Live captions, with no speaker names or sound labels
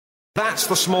That's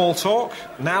the small talk.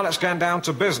 Now let's get down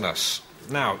to business.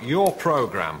 Now, your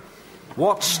programme.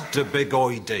 What's the big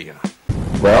idea?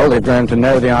 Well, they've grown to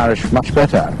know the Irish much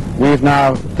better. We've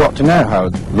now got to know how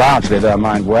largely their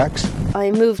mind works. I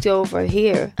moved over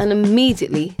here and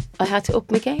immediately I had to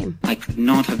up my game. I could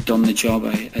not have done the job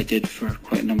I did for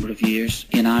quite a number of years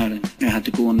in Ireland. I had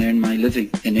to go and earn my living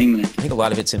in England. I think a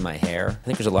lot of it's in my hair. I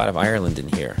think there's a lot of Ireland in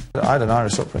here. I had an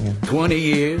Irish upbringing. 20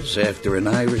 years after an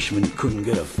Irishman couldn't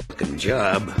get a fucking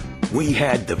job, we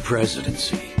had the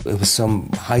presidency. It was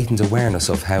some heightened awareness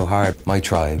of how hard my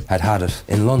tribe had it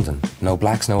in London. No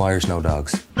blacks, no Irish, no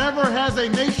dogs. Never has a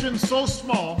nation so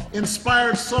small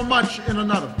inspired so much in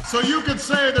another. So you could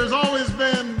say there's always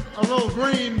been a little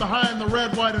green behind the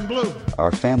red, white, and blue.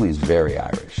 Our family is very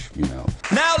Irish, you know.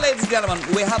 Now, ladies and gentlemen,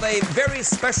 we have a very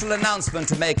special announcement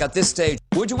to make at this stage.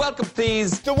 Would you welcome,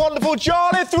 please, the wonderful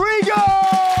Charlie Threego!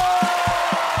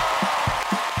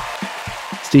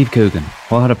 Steve Coogan,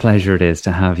 what a pleasure it is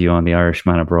to have you on The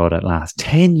Irishman Abroad at last.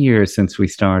 10 years since we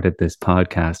started this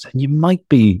podcast, and you might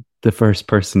be the first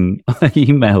person I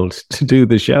emailed to do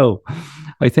the show.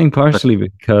 I think partially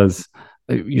because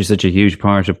you're such a huge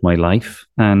part of my life,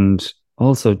 and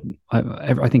also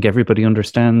I think everybody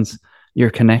understands your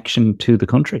connection to the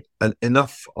country. And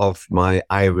enough of my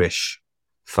Irish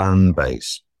fan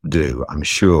base do, I'm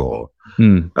sure,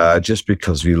 just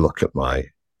because you look at my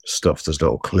stuff, there's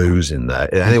little clues in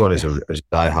there. Anyone who's a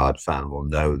diehard fan will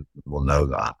know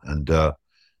that. And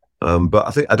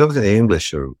but I don't think the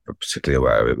English are particularly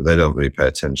aware of it, but they don't really pay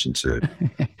attention to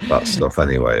that stuff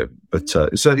anyway. But so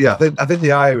yeah, I think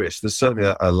the Irish, there's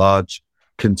certainly a large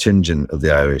contingent of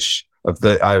the Irish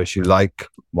who like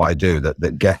what I do,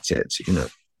 that get it, you know.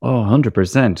 Oh,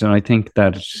 100%. And I think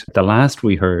that the last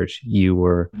we heard, you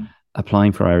were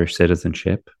applying for Irish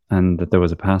citizenship and that there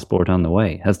was a passport on the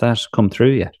way. Has that come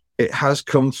through yet? It has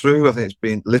come through. I think it's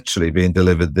been literally being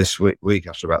delivered this week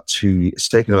after about 2 years. It's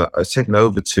taken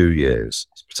over 2 years.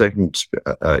 It's taken,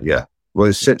 yeah.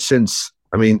 Well, since,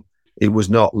 I mean, it was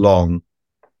not long.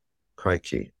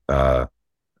 Crikey.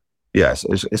 Yes,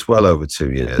 it's well over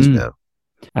 2 years now.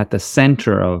 At the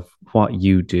center of what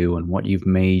you do and what you've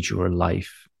made your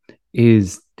life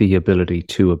is the ability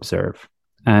to observe.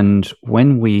 And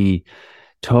when we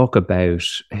talk about,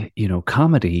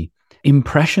 comedy,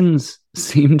 impressions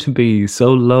seem to be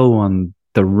so low on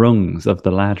the rungs of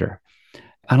the ladder.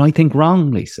 And I think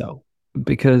wrongly so,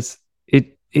 because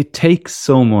it takes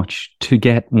so much to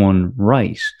get one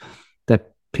right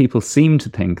that people seem to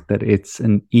think that it's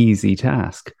an easy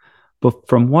task. But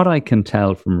from what I can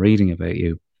tell from reading about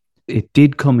you, it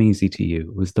did come easy to you.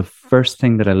 It was the first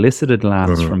thing that elicited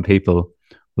laughs from people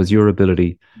was your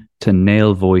ability to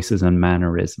nail voices and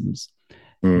mannerisms.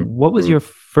 What was your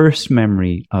first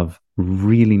memory of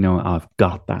really knowing, I've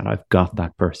got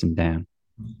that person down?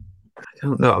 I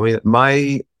don't know. I mean,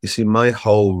 my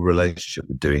whole relationship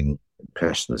with doing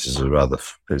impressions is a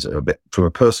bit, from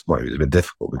a personal point of view, a bit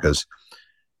difficult, because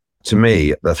to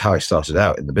me, that's how I started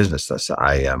out in the business. I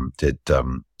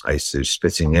used to do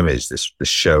Spitting Image, this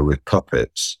show with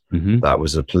puppets. That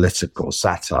was a political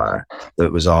satire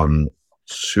that was on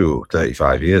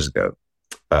 35 years ago.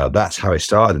 That's how I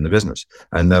started in the business.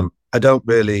 And I don't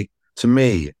really, to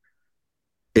me,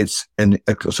 it's a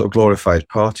sort of glorified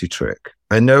party trick.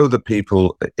 I know that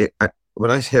people, when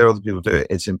I hear other people do it,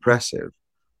 it's impressive,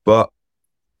 but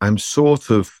I'm sort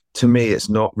of, to me, it's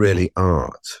not really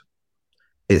art.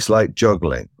 It's like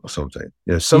juggling or something.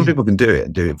 Some people can do it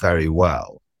and do it very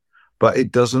well, but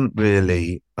it doesn't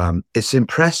really. It's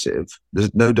impressive.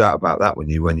 There's no doubt about that. When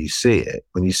you see it,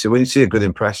 when you see a good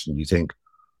impression, you think,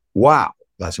 "Wow,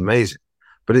 that's amazing."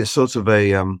 But it's sort of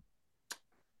it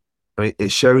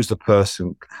shows the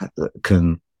person that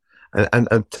can, and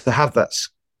to have that.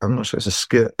 I'm not sure it's a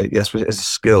skill. Yes, it's a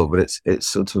skill, but it's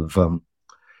sort of.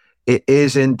 It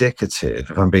is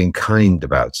indicative, if I'm being kind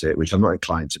about it, which I'm not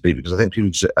inclined to be, because I think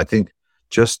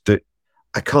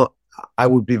I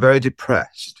would be very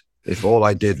depressed if all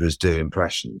I did was do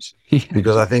impressions,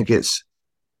 because I think it's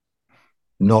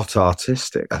not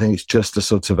artistic. I think it's just a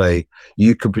sort of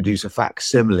you can produce a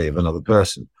facsimile of another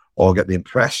person or get the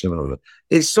impression of another.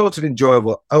 It's sort of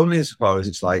enjoyable only as far as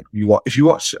it's like if you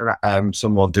watch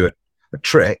someone do a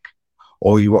trick,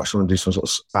 or you watch someone do some sort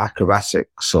of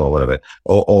acrobatics or whatever,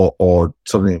 or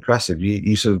something impressive,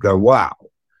 you sort of go, wow.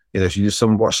 If you just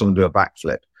watch someone do a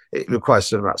backflip, it requires a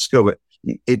certain amount of skill, but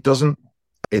it doesn't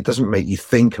make you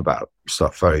think about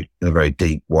stuff in a very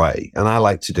deep way. And I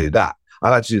like to do that. I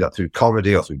like to do that through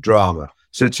comedy or through drama.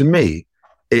 So to me,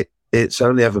 it's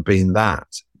only ever been that.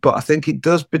 But I think it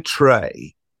does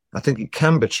betray, I think it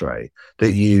can betray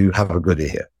that you have a good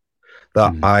ear,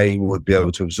 that I would be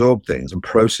able to absorb things and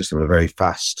process them in a very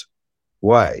fast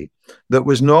way that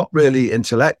was not really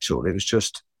intellectual. It was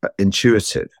just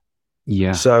intuitive.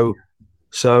 Yeah. So,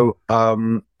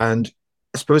 and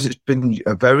I suppose it's been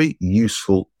a very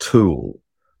useful tool.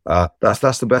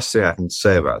 That's the best thing I can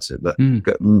say about it.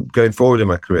 That going forward in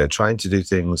my career, trying to do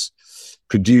things,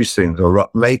 produce things, or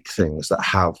make things that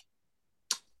have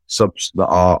substance,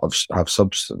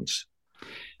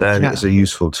 then it's a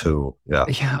useful tool. Yeah.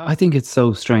 I think it's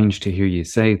so strange to hear you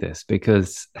say this,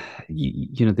 because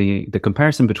you know, the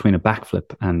comparison between a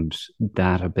backflip and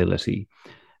that ability,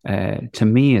 to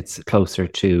me, it's closer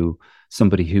to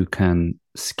somebody who can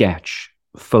sketch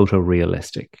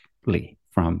photorealistically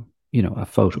from, you know, a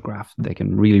photograph. They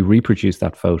can really reproduce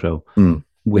that photo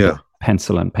with a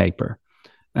pencil and paper.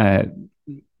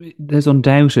 There's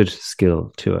undoubted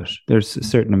skill to it. There's a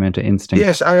certain amount of instinct.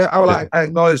 Yes, I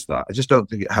acknowledge that. I just don't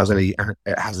think it has any.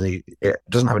 It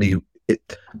doesn't have any.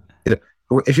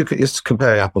 If you could just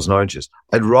compare apples and oranges,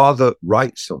 I'd rather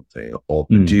write something or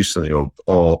produce something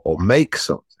or make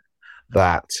something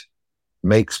that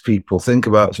makes people think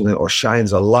about something or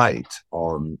shines a light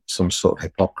on some sort of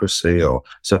hypocrisy. Or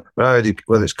so whether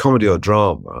it's comedy or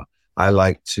drama, I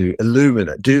like to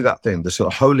illuminate, do that thing, the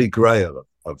sort of holy grail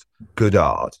of good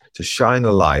art, to shine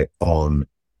a light on,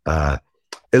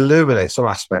 illuminate some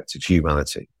aspect of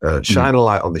humanity, shine a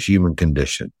light on the human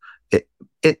condition.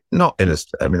 It not in a,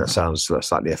 I mean, that sounds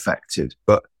slightly affected,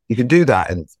 but you can do that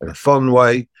in a fun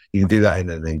way. You can do that in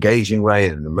an engaging way,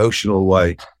 in an emotional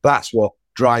way. That's what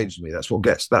drives me. That's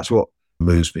what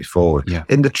moves me forward. Yeah.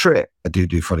 In the trip, I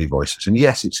do funny voices, and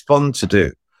yes, it's fun to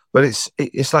do. But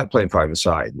it's like playing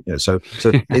five-a-side, you know. So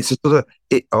it's a sort of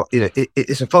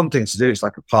it's a fun thing to do. It's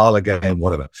like a parlor game,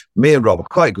 whatever. Me and Rob are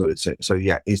quite good at it. So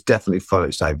yeah, it's definitely fun.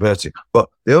 It's diverting. But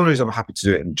the only reason I'm happy to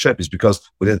do it in the trip is because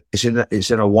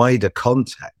it's in a wider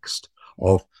context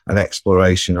of an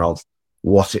exploration of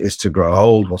what it is to grow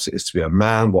old, what it is to be a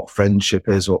man, what friendship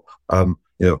is, or you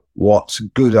know, what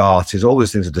good art is. All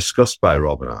these things are discussed by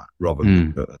Rob and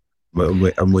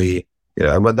we. You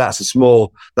know, and that's a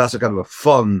kind of a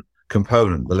fun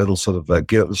component, the little sort of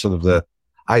the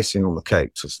icing on the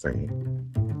cake sort of thing.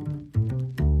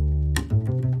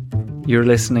 You're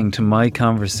listening to my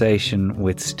conversation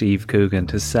with Steve Coogan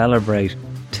to celebrate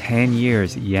 10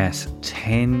 years, yes,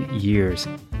 10 years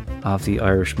of the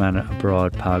Irishman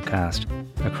Abroad podcast.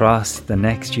 Across the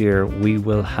next year, we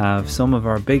will have some of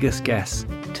our biggest guests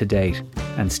to date,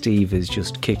 and Steve is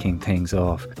just kicking things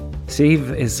off.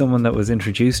 Steve is someone that was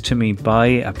introduced to me by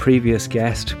a previous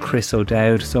guest, Chris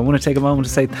O'Dowd. So I want to take a moment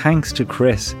to say thanks to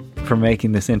Chris for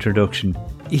making this introduction,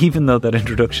 even though that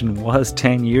introduction was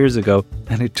 10 years ago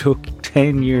and it took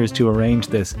 10 years to arrange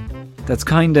this. That's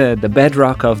kind of the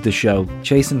bedrock of the show,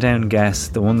 chasing down guests,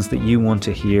 the ones that you want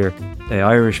to hear, the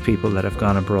Irish people that have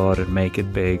gone abroad and make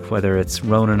it big, whether it's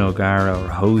Ronan O'Gara or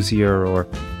Hosier or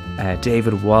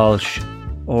David Walsh,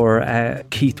 or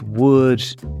Keith Wood,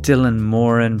 Dylan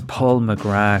Moran, Paul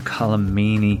McGrath, Colin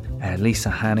Meaney, Lisa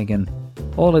Hannigan.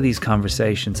 All of these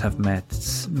conversations have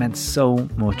meant so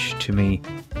much to me,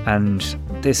 and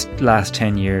this last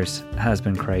 10 years has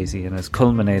been crazy and has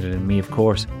culminated in me, of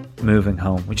course, moving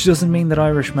home, which doesn't mean that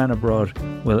Irishman Abroad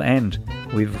will end.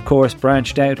 We've, of course,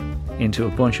 branched out into a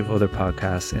bunch of other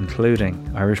podcasts,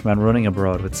 including Irishman Running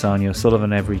Abroad with Sonia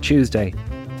O'Sullivan every Tuesday,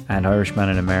 and Irishman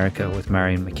in America with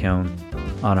Marion McKeown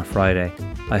on a Friday.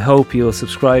 I hope you'll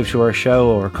subscribe to our show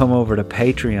or come over to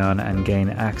Patreon and gain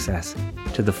access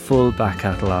to the full back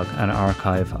catalogue and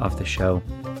archive of the show.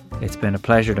 It's been a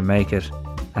pleasure to make it,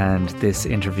 and this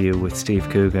interview with Steve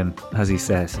Coogan, as he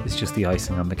says, is just the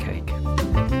icing on the cake.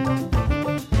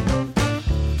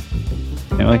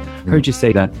 Now, I heard you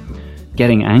say that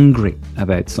getting angry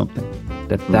about something,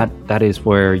 that is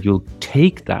where you'll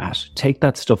take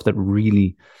that stuff that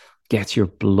really gets your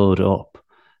blood up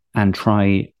and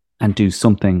try and do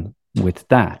something with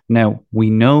that. Now, we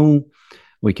know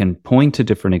we can point to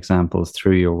different examples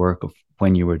through your work of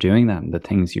when you were doing that and the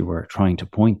things you were trying to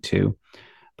point to.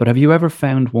 But have you ever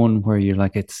found one where you're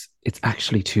like, it's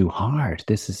actually too hard?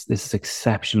 This is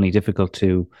exceptionally difficult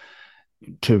to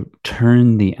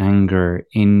turn the anger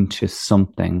into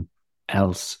something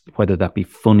else, whether that be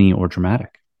funny or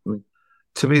dramatic?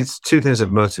 To me, it's two things that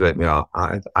motivate me.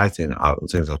 I think the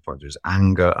things I'll point to is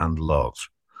anger and love.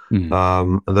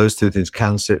 And those two things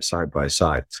can sit side by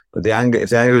side. But if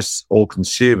the anger is all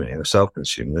consuming or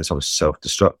self-consuming, it's almost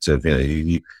self-destructive. You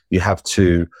know, you have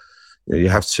to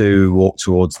walk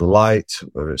towards the light,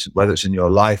 whether it's in your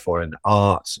life or in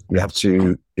art. You have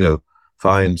to,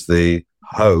 find the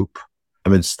hope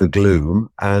amidst the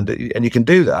gloom, and you can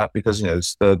do that because there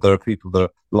are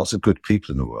lots of good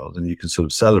people in the world, and you can sort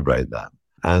of celebrate that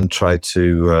and try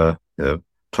to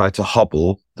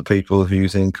hobble the people who you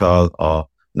think are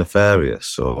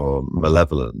nefarious or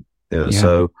malevolent.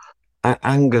 So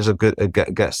anger's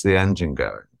gets the engine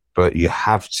going, but you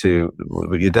have to.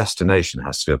 Your destination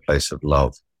has to be a place of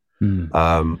love.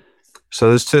 So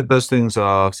those things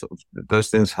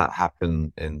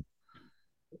happen in.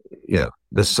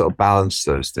 There's sort of balance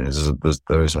to those things.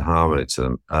 There is a harmony to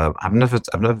them. I've never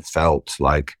felt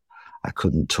like I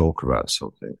couldn't talk about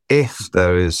something. If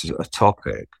there is a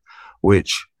topic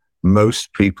which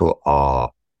most people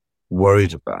are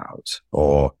worried about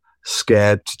or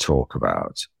scared to talk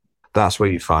about, that's where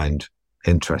you find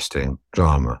interesting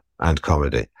drama and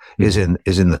comedy. Is in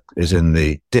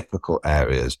the difficult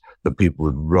areas that people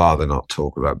would rather not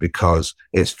talk about because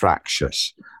it's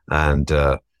fractious and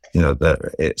that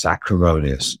it's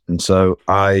acrimonious. And so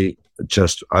I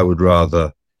would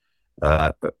rather,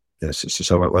 when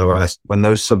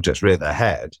those subjects rear their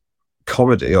head,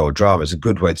 comedy or drama is a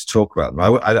good way to talk about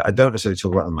them. I don't necessarily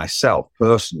talk about them myself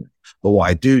personally, but what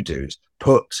I do is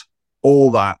put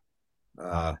all that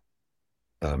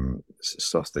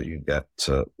stuff that you get,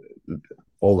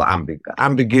 all the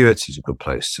ambiguity is a good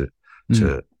place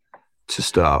to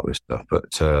start with stuff,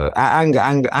 but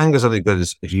anger's only good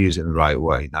if you use it in the right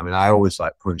way. I mean, I always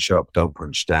like punch up, don't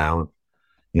punch down.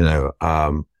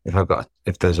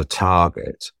 If there's a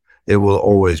target, it will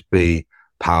always be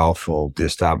powerful, the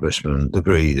establishment, the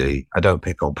greedy. I don't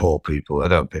pick on poor people. I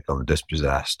don't pick on the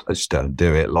dispossessed. I just don't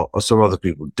do it. Some other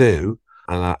people do,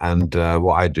 and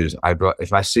what I do is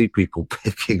if I see people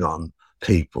picking on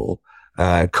people,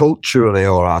 culturally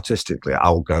or artistically,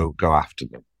 I'll go after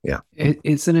them. Yeah.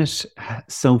 Isn't it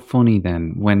so funny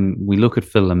then when we look at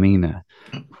Philomena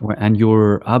and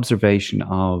your observation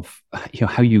of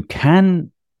how you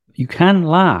can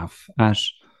laugh at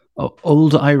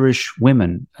old Irish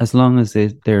women as long as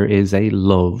there is a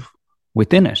love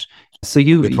within it. So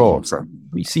you were told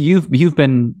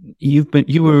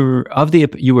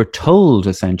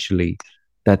essentially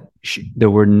that there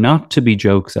were not to be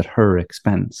jokes at her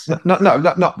expense.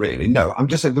 Not really. No, I'm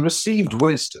just saying the received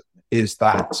wisdom is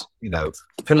that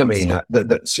Philomena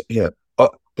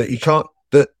that you can't,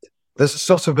 that there's a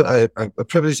sort of a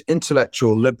privileged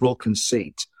intellectual liberal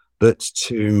conceit that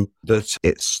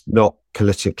it's not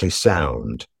politically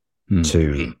sound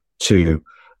to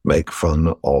make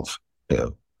fun of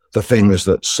the things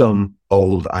that some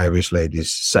old Irish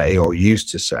ladies say or used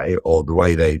to say or the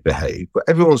way they behave. But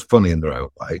everyone's funny in their own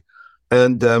way,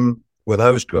 and when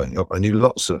I was growing up, I knew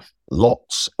lots of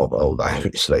old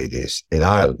Irish ladies in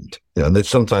Ireland, and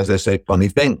sometimes they say funny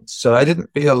things. So I didn't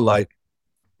feel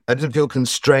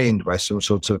constrained by some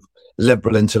sort of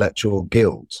liberal intellectual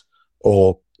guilt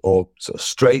or sort of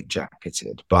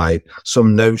straitjacketed by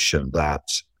some notion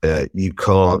that you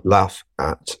can't laugh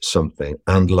at something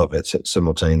and love it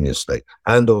simultaneously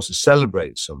and also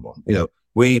celebrate someone.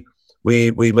 We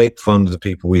make fun of the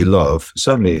people we love.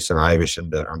 Certainly it's an Irish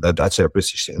and I'd say a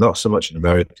British thing, not so much an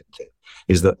American thing,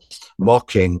 is that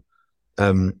mocking,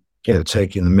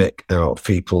 taking the mick out of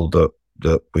people that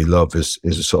we love is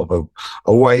a sort of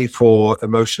a way for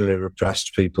emotionally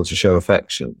repressed people to show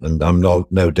affection. And I'm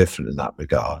no different in that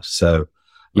regard. So,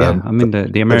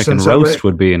 the American roast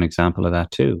would be an example of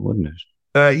that too, wouldn't it?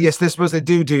 Yes, this was they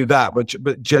do that,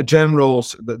 but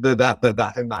generals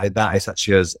that is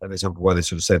actually as an example where they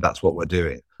sort of say that's what we're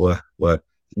doing. Where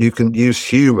you can use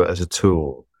humour as a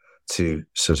tool to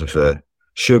sort of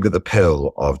sugar the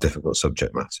pill of difficult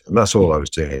subject matter, and that's all I was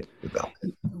doing with that.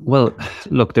 Well,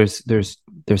 look, there's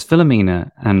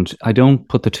Philomena, and I don't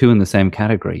put the two in the same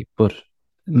category, but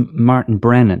Martin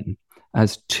Brennan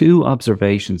as two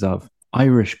observations of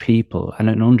Irish people and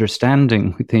an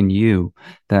understanding within you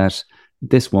that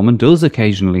this woman does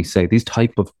occasionally say, these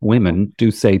type of women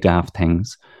do say daft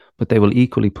things, but they will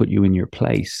equally put you in your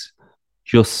place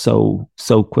just so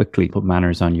quickly, put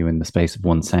manners on you in the space of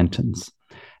one sentence.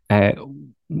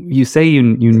 You say you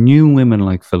knew women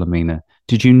like Philomena.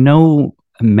 Did you know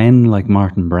men like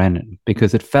Martin Brennan?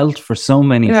 Because it felt for so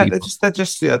many people.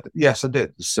 Yes, I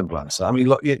did. The simple answer. I mean,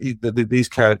 look, these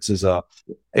characters are.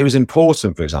 It was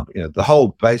important, for example, the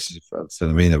whole basis of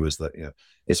Philomena was that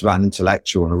it's about an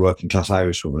intellectual and a working class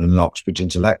Irish woman and an Oxbridge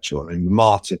intellectual. I mean,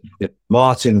 Martin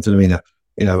and Philomena,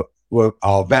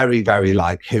 are very, very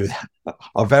like who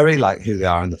they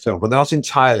are in the film, but they're not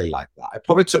entirely like that. I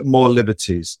probably took more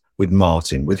liberties with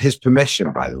Martin, with his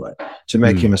permission, by the way, to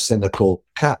make him a cynical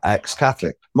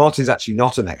ex-Catholic. Martin's actually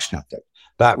not an ex-Catholic.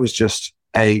 That was just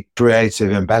a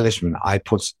creative embellishment I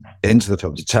put into the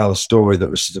film to tell a story that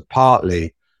was sort of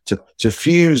partly to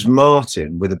fuse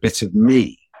Martin with a bit of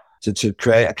me to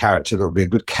create a character that would be a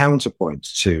good counterpoint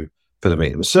to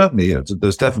Philomena. But certainly,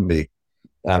 there's definitely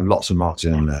lots of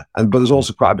Martin in there, but there's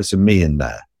also quite a bit of me in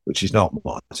there, which is not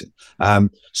Martin. But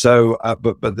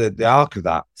the arc of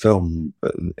that film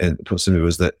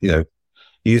was that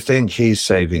you think he's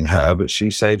saving her, but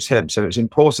she saves him. So it's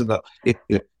important that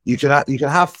you can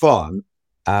have fun,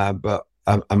 and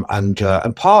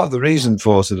part of the reason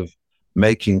for sort of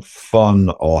making fun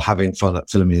or having fun at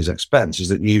Philomena's expense is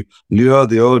that you lure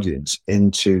the audience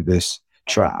into this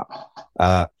trap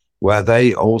where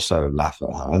they also laugh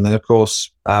at her, and then of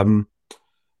course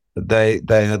they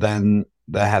then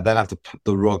have to put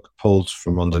the rug pulled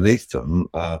from underneath them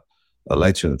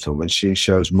later in the film, when she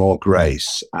shows more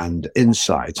grace and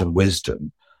insight and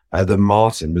wisdom than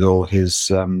Martin with all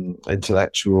his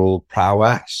intellectual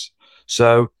prowess.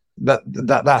 So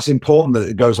that's important that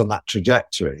it goes on that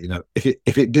trajectory.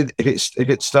 If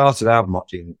it started out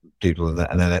mocking people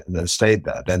and then stayed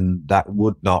there, then that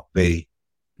would not be.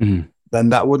 Then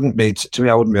that wouldn't be, to me,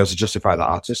 I wouldn't be able to justify that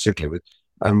artistically.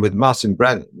 With Martin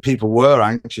Brennan, people were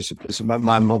anxious. My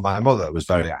mother was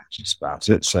very anxious about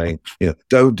it, saying,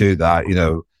 don't do that.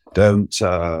 Don't.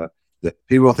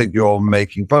 People will think you're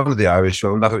making fun of the Irish.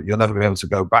 You'll never be able to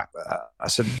go back there. I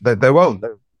said they won't,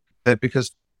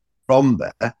 because from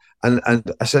there, and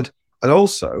I said, and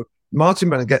also Martin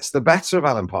Brennan gets the better of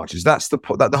Alan Partridge. That's the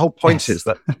whole point. Is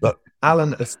that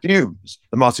Alan assumes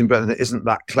that Martin Brennan isn't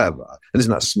that clever and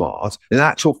isn't that smart. In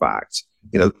actual fact,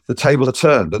 the tables are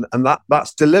turned, and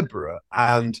that's deliberate.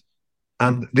 And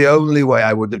the only way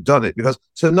I would have done it, because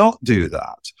to not do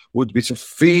that would be to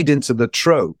feed into the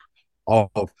trope of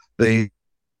the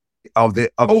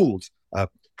old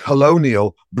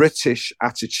colonial British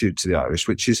attitude to the Irish,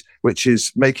 which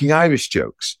is making Irish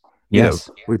jokes. Yes.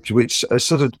 Which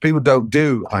sort of people don't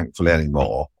do, thankfully,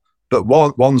 anymore. But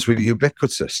one's really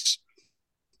ubiquitous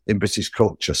in British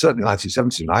culture, certainly in the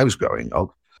 1970s when I was growing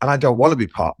up, and I don't want to be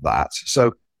part of that.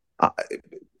 So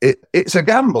it's a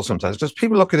gamble sometimes, because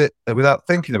people look at it without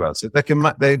thinking about it. They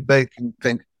can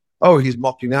think, oh, he's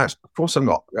mocking the Irish. Of course I'm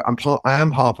not. I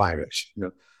am half Irish,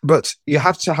 But you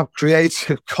have to have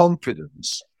creative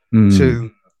confidence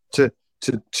to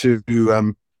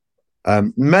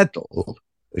meddle,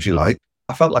 if you like.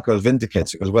 I felt like I was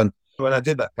vindicated, because when I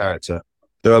did that character,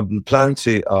 there were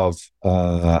plenty of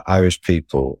Irish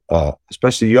people,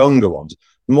 especially younger ones.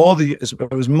 A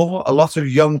lot of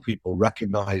young people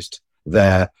recognised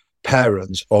their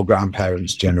parents' or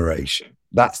grandparents' generation.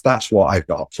 That's what I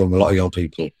got from a lot of young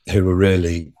people who were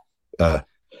really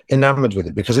enamoured with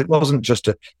it, because it wasn't just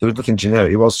there was nothing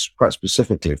generic. It was quite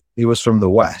specifically. He was from the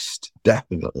West,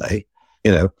 definitely,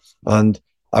 and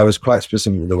I was quite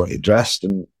specific with the way he dressed,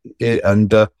 and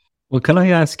well, can I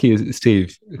ask you,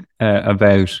 Steve,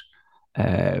 about?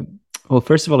 Well,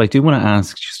 first of all, I do want to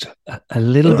ask just a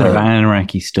little bit of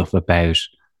anarchy stuff about,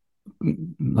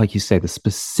 like you say, the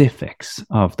specifics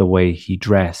of the way he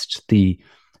dressed, the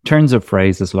turns of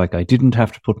phrases like "I didn't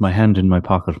have to put my hand in my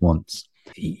pocket once."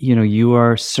 You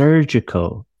are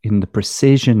surgical in the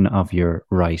precision of your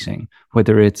writing,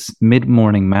 whether it's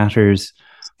Mid-Morning Matters,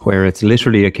 where it's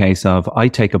literally a case of, I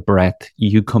take a breath,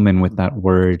 you come in with that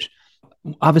word.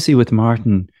 Obviously with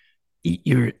Martin,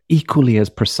 you're equally as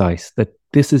precise that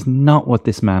this is not what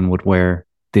this man would wear.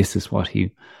 This is what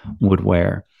he would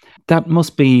wear. That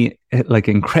must be like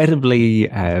incredibly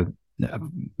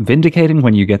vindicating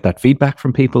when you get that feedback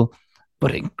from people,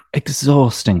 but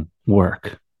exhausting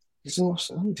work.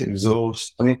 Exhausting.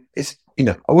 I mean, it's,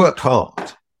 I worked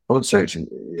hard. I was searching.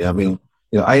 I mean,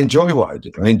 I enjoy what I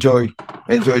do. I enjoy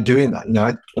doing that.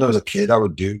 When I was a kid, I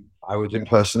would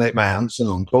impersonate my aunts and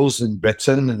uncles in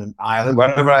Britain and in Ireland,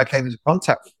 wherever I came into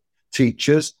contact with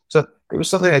teachers. So it was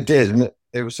something I did, and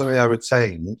it was something I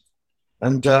retained.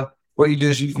 And what you do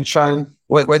is you can try and,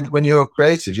 when you're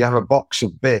creative, you have a box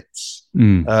of bits,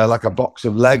 like a box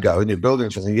of Lego, and you're building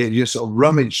something. You sort of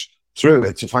rummage through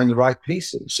it to find the right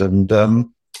pieces, and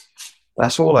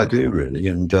that's all I do, really.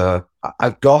 And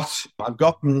I've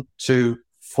gotten to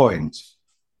a point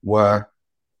where,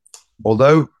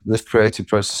 although this creative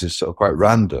process is sort of quite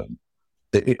random,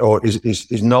 or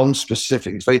is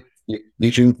non-specific, it's very,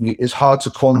 it's hard to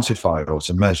quantify or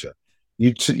to measure.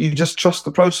 You just trust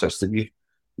the process. That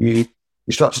you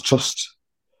start to trust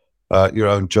your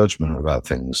own judgment about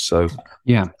things. So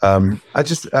yeah, I'm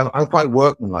quite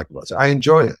workmanlike about it. I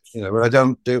enjoy it.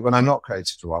 When I'm not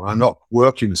creative for a while, when I'm not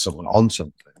working with someone on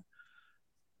something,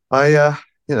 I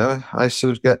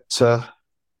sort of get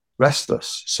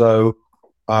restless. So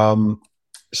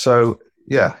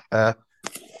yeah,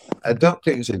 I don't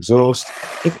think it's exhausting.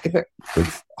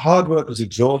 If hard work is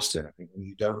exhausting, I think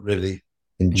you don't really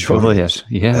enjoy it.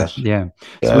 Yeah.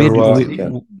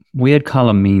 So we had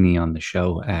Colin Meaney on the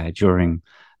show during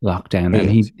lockdown,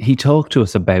 and he talked to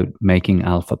us about making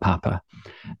Alpha Papa.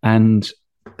 And,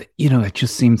 it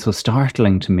just seemed so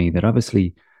startling to me that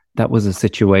obviously that was a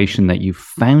situation that you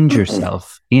found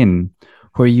yourself in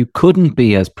where you couldn't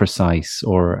be as precise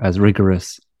or as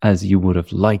rigorous as you would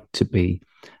have liked to be.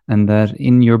 And that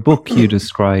in your book, you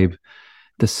describe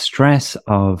the stress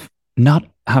of not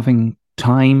having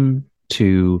time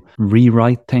to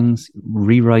rewrite things,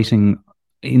 rewriting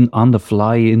on the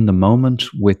fly in the moment,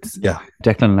 with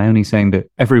Declan Lowney saying that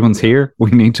everyone's here,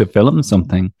 we need to film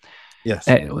something. Yes.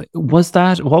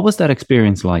 What was that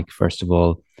experience like, first of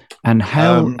all? And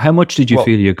how much did you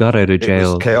feel you got out of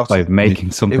jail by making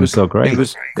something so great?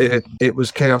 It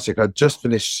was chaotic. I'd just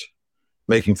finished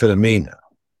making Philomena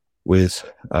with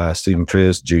Stephen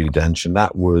Frears, Judi Dench, and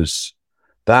that was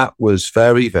a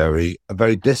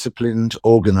very disciplined,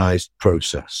 organized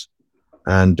process,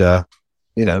 and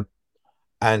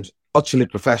and utterly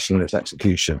professional in its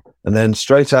execution. And then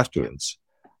straight afterwards,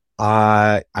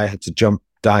 I had to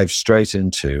dive straight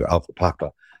into Alpha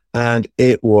Papa, and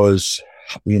it was,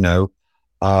 it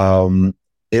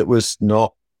was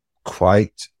not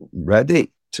quite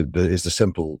ready to be, is the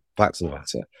simple fact of the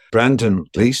matter. Brendan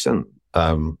Gleeson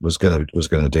was going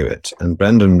to do it, and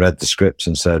Brendan read the script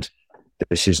and said,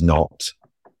 This is not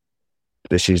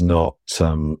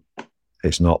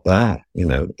it's not there,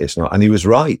 it's not. And he was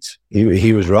right.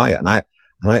 He was right. And I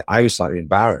was slightly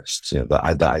embarrassed,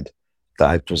 that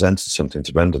I'd presented something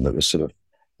to Brendan that was sort of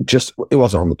it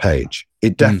wasn't on the page.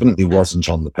 It definitely wasn't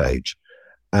on the page.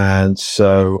 And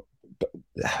so, but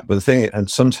the thing, and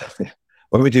sometimes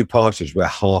when we do parties, we're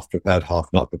half prepared, half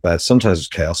not prepared. Sometimes it's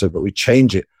chaotic, but we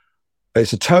change it.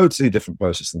 It's a totally different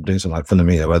process than doing something like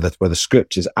Philomena, where the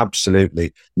script is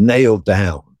absolutely nailed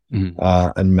down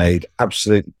and made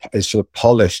absolutely, it's sort of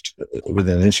polished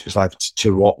within an inch of its life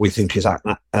to what we think is,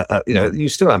 you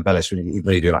still embellish when you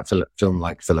do like film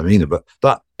like Philomena,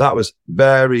 but that was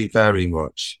very, very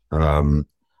much, has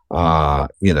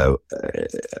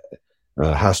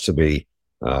to be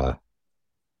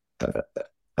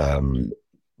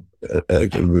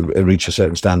reach a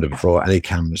certain standard before any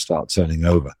camera starts turning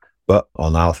over. But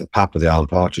on Alpha Papa, the Alan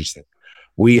Partridge thing,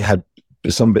 we had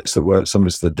some bits that worked, some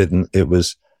bits that didn't. It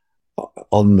was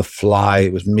on the fly.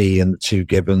 It was me and the two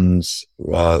Gibbons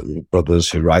brothers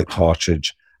who write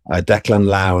Partridge. Declan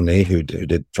Lowney, who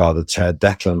did Father Ted.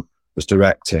 Declan was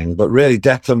directing, but really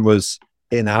Declan was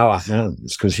in our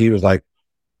hands because he was like,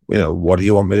 what do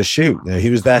you want me to shoot? He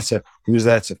was there to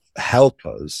help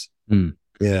us.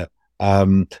 Yeah.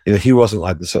 He wasn't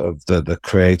like the sort of the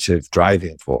creative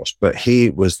driving force, but he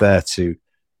was there to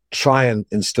try and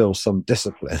instill some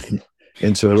discipline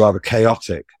into a rather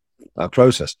chaotic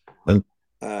process. And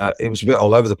it was a bit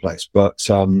all over the place, but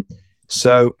so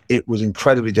it was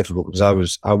incredibly difficult because I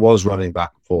was running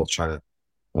back and forth trying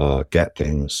to get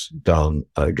things done,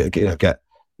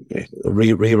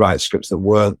 rewrite scripts that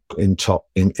weren't in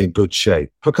good shape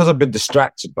because I've been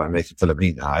distracted by making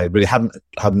Philomena. I really hadn't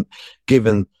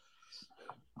given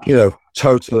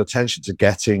total attention to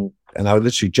getting, and I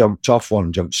literally jumped off one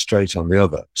and jumped straight on the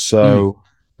other. So,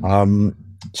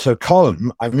 so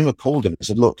Colin, I remember called him and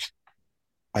said, "Look,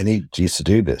 I need you to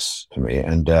do this for me."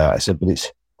 And I said,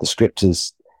 "But the script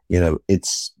is, when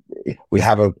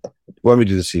we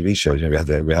do the TV shows,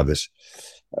 we have this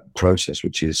process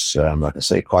which is, like I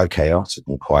say, quite chaotic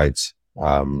and quite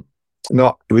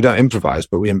we don't improvise,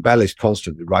 but we embellish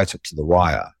constantly right up to the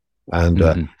wire."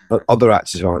 And other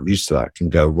actors who aren't used to that can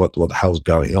go, what the hell's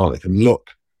going on? They can look.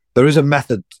 There is a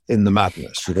method in the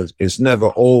madness because it's never,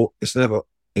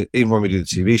 even when we do the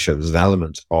TV show, there's an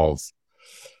element of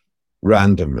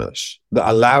randomness that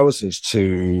allows us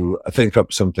to think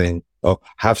up something or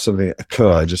have something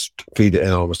occur, just feed it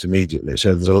in almost immediately.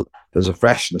 So there's a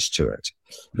freshness to it.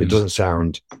 It doesn't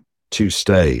sound too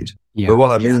staid. Yeah. But what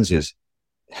that means is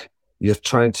you're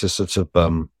trying to sort of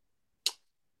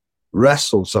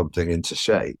wrestle something into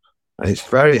shape, and it's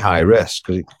very high risk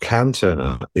because it can turn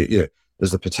out. There's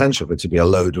the potential for it to be a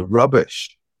load of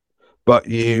rubbish. But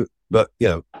we've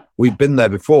been there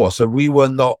before, so we were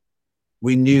not.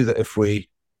 We knew that if we,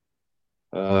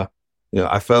 I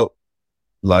felt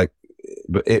like,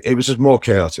 but it was just more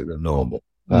chaotic than normal.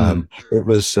 It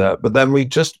was, but then we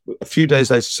just a few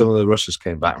days later, some of the rushes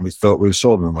came back, and we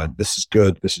saw them and went, "This is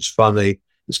good. This is funny.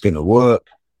 It's going to work.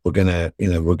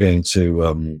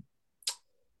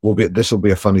 This will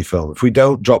be a funny film. If we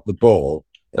don't drop the ball,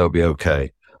 it'll be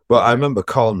okay." But I remember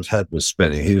Colin's head was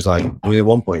spinning. He was like, at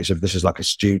one point he said, "This is like a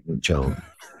student film."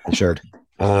 I showed,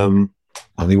 and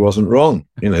he wasn't wrong.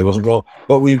 He wasn't wrong.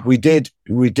 But we did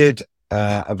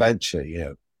eventually,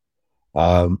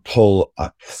 pull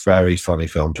a very funny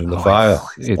film from the fire.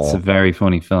 It's a very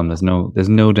funny film. There's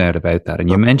no doubt about that. And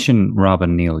you mentioned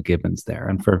Robin Neil Gibbons there.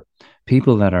 And for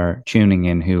people that are tuning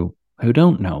in who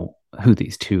don't know who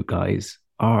these two guys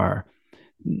are,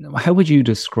 how would you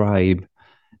describe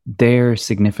their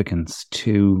significance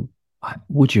to,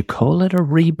 would you call it a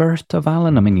rebirth of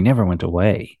Alan? I mean, he never went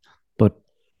away, but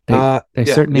they're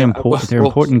certainly important. They're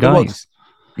important guys.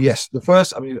 Yes, the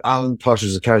first, Alan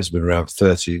Partridge's account has been around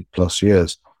for 30 plus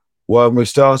years. When we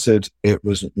started, it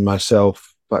was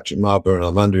myself, Patrick Marber, and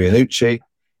Armando Iannucci.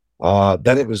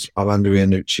 Then it was Armando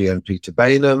Iannucci and Peter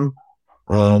Bainham.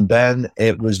 And then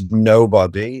it was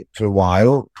nobody for a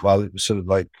while. Well, it was sort of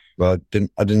like, I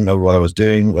didn't know what I was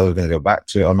doing, whether I was going to go back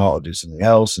to it or not, or do something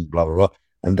else, and blah, blah, blah.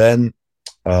 And then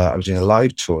I was doing a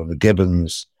live tour, and the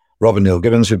Gibbons, Robin Neil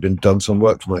Gibbons, who'd been done some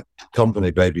work for my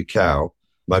company, Baby Cow,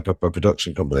 my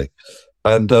production company.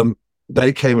 And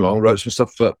they came along, wrote some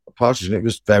stuff for Partridge, and it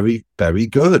was very, very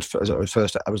good.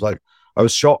 I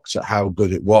was shocked at how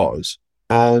good it was.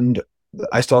 And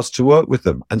I started to work with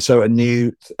them. And so it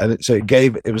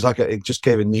just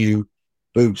gave a new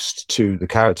boost to the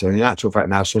character. And in actual fact,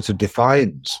 now sort of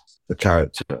defines the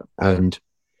character. And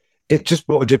it just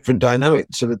brought a different dynamic.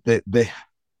 So that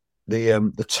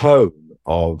the tone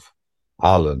of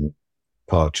Alan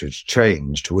Partridge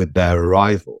changed with their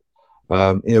arrival.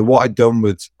 What I'd done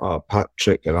with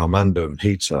Patrick and Armando and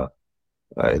Peter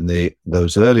in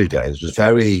those early days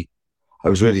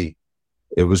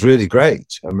it was really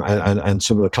great, and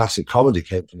some of the classic comedy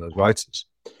came from those writers.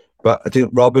 But I think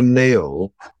Robin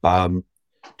Neil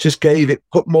just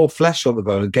put more flesh on the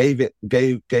bone, and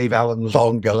gave Alan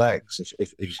longer legs.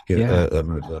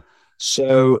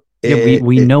 So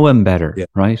we know him better,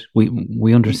 right?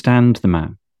 We understand the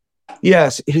man.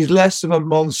 Yes, he's less of a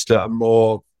monster and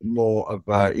more of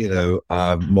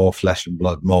more flesh and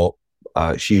blood, more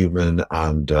human,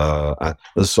 and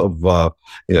there's sort of a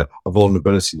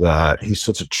vulnerability there. He's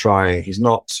sort of trying. He's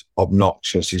not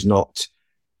obnoxious. He's not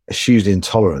hugely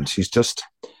intolerant. He's just,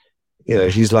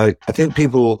 he's like, I think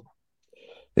people,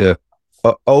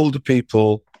 older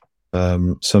people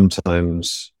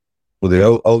sometimes,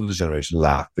 the older generation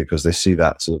laugh because they see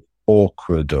that sort of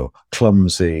awkward or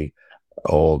clumsy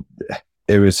or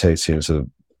irritating sort of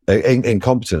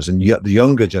incompetence, and yet the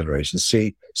younger generation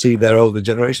see their older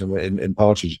generation in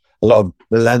Partridge. A lot of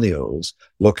millennials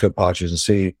look at Partridge and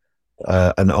see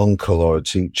an uncle or a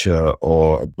teacher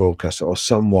or a broadcaster or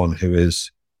someone who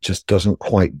just doesn't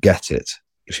quite get it,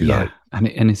 if you like,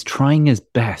 and is trying his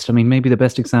best. I mean, maybe the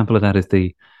best example of that is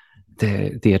the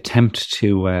attempt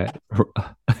to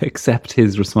accept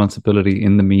his responsibility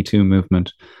in the Me Too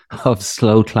movement of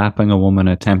slow clapping a woman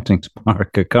attempting to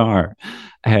park a car.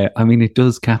 It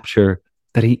does capture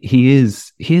that he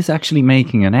is actually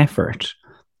making an effort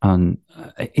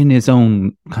in his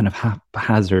own kind of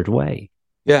haphazard way.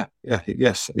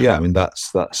 Yes.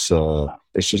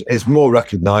 It's more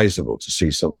recognizable to see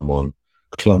someone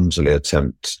clumsily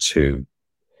attempt to,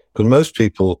 because most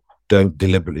people don't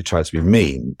deliberately try to be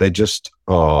mean. They just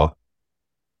are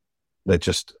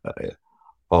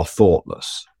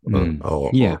thoughtless. And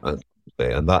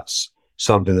that's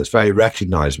something that's very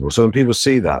recognizable. So when people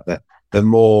see that, they're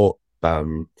more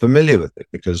familiar with it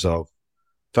because of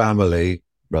family,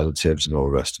 relatives, and all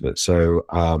the rest of it. So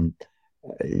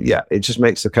it just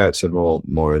makes the character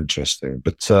more interesting.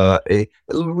 But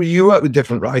you work with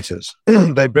different writers;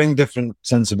 they bring different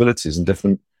sensibilities and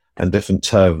different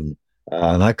tone.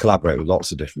 And I collaborate with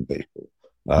lots of different people.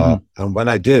 And when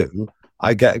I do,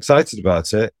 I get excited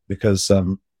about it because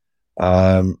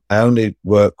I only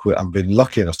work with, I've been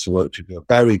lucky enough to work with people who are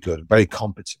very good, very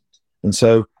competent. And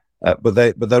so, but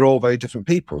they're all very different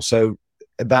people. So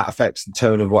that affects the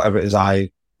tone of whatever it is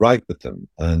I write with them.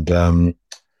 And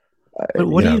but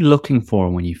what are you looking for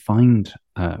when you find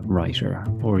a writer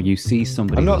or you see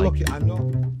somebody? I'm not.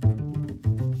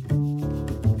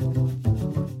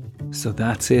 So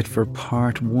that's it for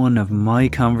part one of my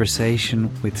conversation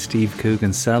with Steve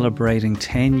Coogan, celebrating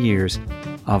 10 years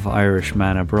of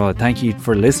Irishman Abroad. Thank you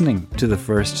for listening to the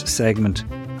first segment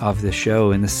of the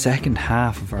show. In the second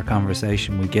half of our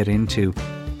conversation, we get into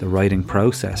the writing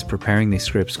process, preparing these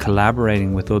scripts,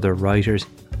 collaborating with other writers.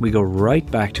 We go right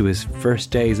back to his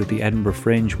first days at the Edinburgh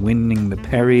Fringe, winning the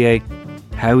Perrier,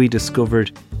 how he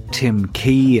discovered Tim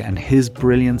Key and his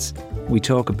brilliance. We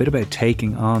talk a bit about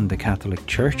taking on the Catholic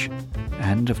Church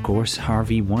and, of course,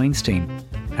 Harvey Weinstein.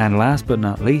 And last but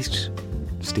not least,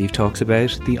 Steve talks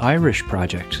about the Irish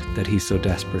project that he's so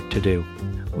desperate to do,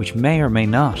 which may or may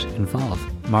not involve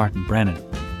Martin Brennan.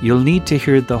 You'll need to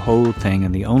hear the whole thing,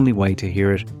 and the only way to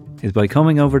hear it is by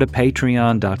coming over to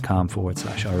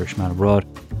patreon.com/Irishman Abroad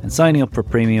and signing up for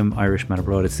Premium Irishman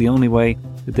Abroad. It's the only way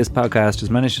that this podcast has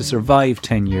managed to survive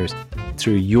 10 years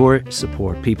through your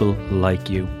support, people like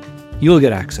you. You'll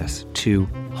get access to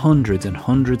hundreds and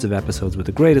hundreds of episodes with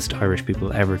the greatest Irish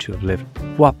people ever to have lived.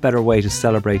 What better way to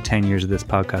celebrate 10 years of this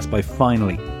podcast by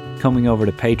finally coming over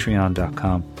to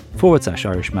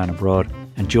patreon.com/Irishman Abroad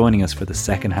and joining us for the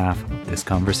second half of this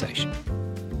conversation.